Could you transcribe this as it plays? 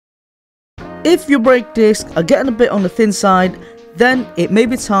If your brake discs are getting a bit on the thin side, then it may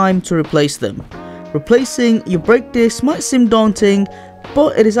be time to replace them. Replacing your brake discs might seem daunting,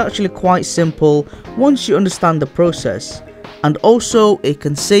 but it is actually quite simple once you understand the process, and also it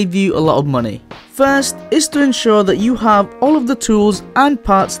can save you a lot of money. First is to ensure that you have all of the tools and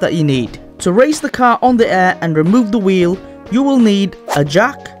parts that you need. To raise the car on the air and remove the wheel, you will need a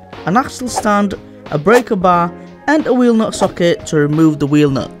jack, an axle stand, a breaker bar, and a wheel nut socket to remove the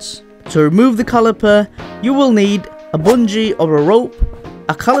wheel nuts. To remove the caliper, you will need a bungee or a rope,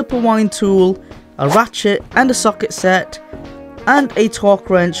 a caliper wind tool, a ratchet and a socket set, and a torque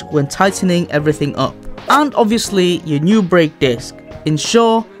wrench when tightening everything up. And obviously your new brake disc.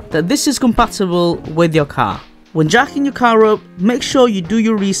 Ensure that this is compatible with your car. When jacking your car up, make sure you do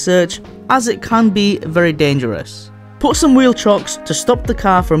your research, as it can be very dangerous. Put some wheel chocks to stop the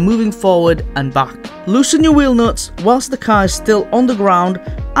car from moving forward and back. Loosen your wheel nuts whilst the car is still on the ground,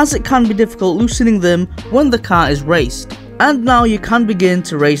 as it can be difficult loosening them when the car is raised. And now you can begin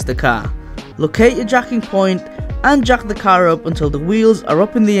to raise the car. Locate your jacking point and jack the car up until the wheels are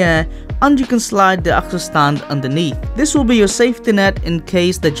up in the air and you can slide the axle stand underneath. This will be your safety net in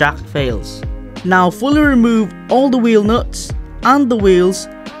case the jack fails. Now fully remove all the wheel nuts and the wheels,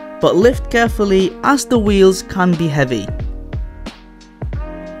 but lift carefully as the wheels can be heavy.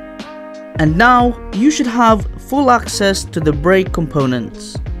 And now you should have full access to the brake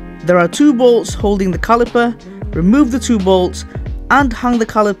components. There are 2 bolts holding the caliper. Remove the 2 bolts and hang the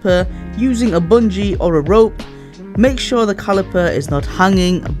caliper using a bungee or a rope. Make sure the caliper is not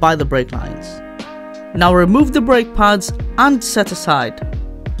hanging by the brake lines. Now remove the brake pads and set aside.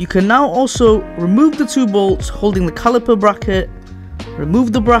 You can now also remove the 2 bolts holding the caliper bracket,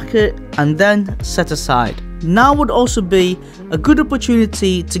 remove the bracket and then set aside. Now would also be a good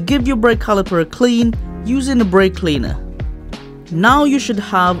opportunity to give your brake caliper a clean using a brake cleaner. Now you should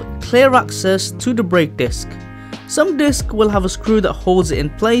have clear access to the brake disc. Some discs will have a screw that holds it in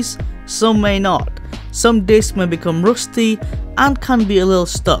place, some may not. Some discs may become rusty and can be a little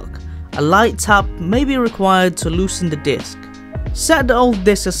stuck. A light tap may be required to loosen the disc. Set the old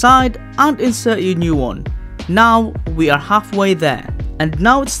disc aside and insert your new one. Now we are halfway there. And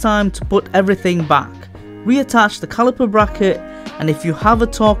now it's time to put everything back. Reattach the caliper bracket, and if you have a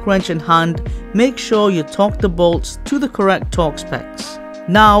torque wrench in hand, make sure you torque the bolts to the correct torque specs.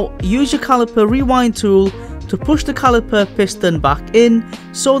 Now use your caliper rewind tool to push the caliper piston back in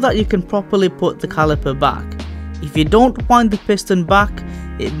so that you can properly put the caliper back. If you don't wind the piston back,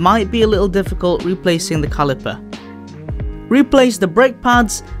 it might be a little difficult replacing the caliper. Replace the brake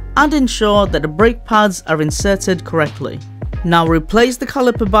pads and ensure that the brake pads are inserted correctly. Now replace the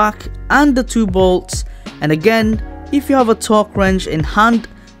caliper back and the 2 bolts, and again, if you have a torque wrench in hand,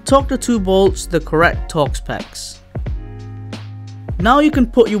 torque the 2 bolts to the correct torque specs. Now you can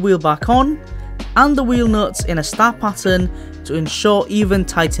put your wheel back on and the wheel nuts in a star pattern to ensure even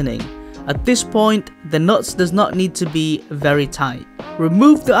tightening. At this point, the nuts does not need to be very tight.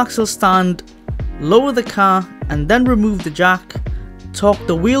 Remove the axle stand, lower the car and then remove the jack. Torque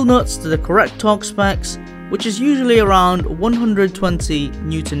the wheel nuts to the correct torque specs, which is usually around 120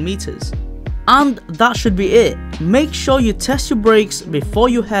 Newton meters. And that should be it. Make sure you test your brakes before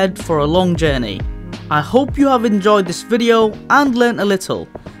you head for a long journey. I hope you have enjoyed this video and learned a little.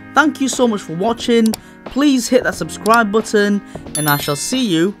 Thank you so much for watching. Please hit that subscribe button and I shall see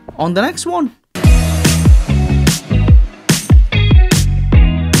you on the next one.